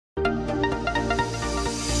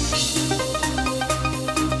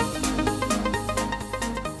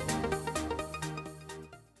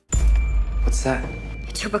What's that?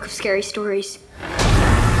 It's her book of scary stories.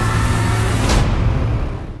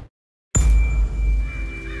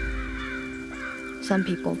 Some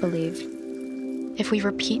people believe if we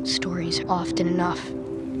repeat stories often enough,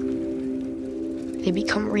 they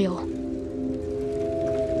become real.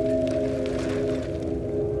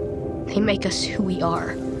 They make us who we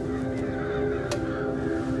are.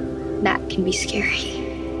 That can be scary.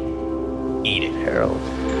 Eat it, Harold.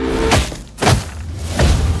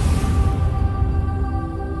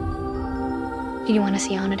 Do you want to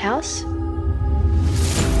see a haunted house?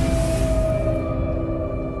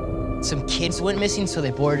 Some kids went missing, so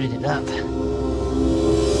they boarded it up.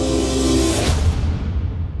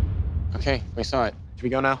 Okay, we saw it. Should we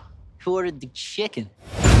go now? Who ordered the chicken?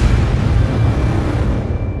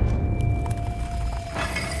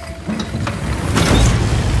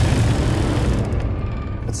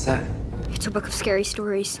 What's that? It's her book of scary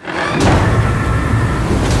stories.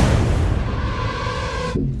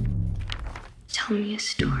 Tell me a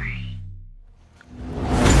story.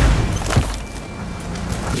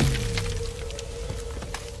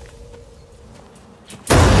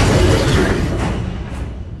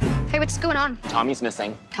 Hey, what's going on? Tommy's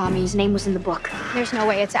missing. Tommy's name was in the book. There's no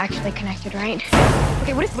way it's actually connected, right?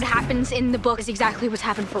 Okay, what if what happens in the book is exactly what's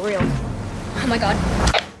happened for real? Oh my God.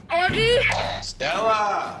 Aggie!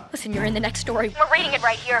 Stella! Listen, you're in the next story. We're reading it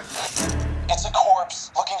right here. It's a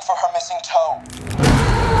corpse looking for her missing toe.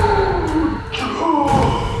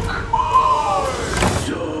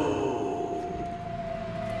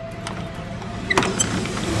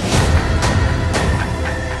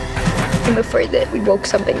 I'm afraid that we woke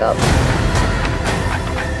something up.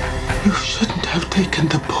 You shouldn't have taken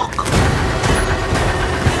the book.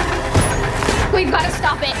 We've got to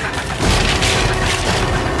stop it.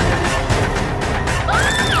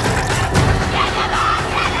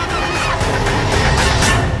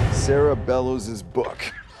 Sarah Bellows'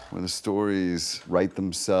 book, where the stories write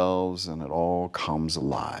themselves and it all comes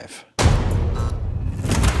alive.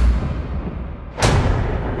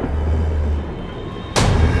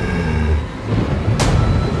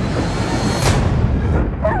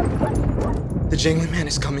 The Jangling Man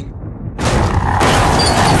is coming.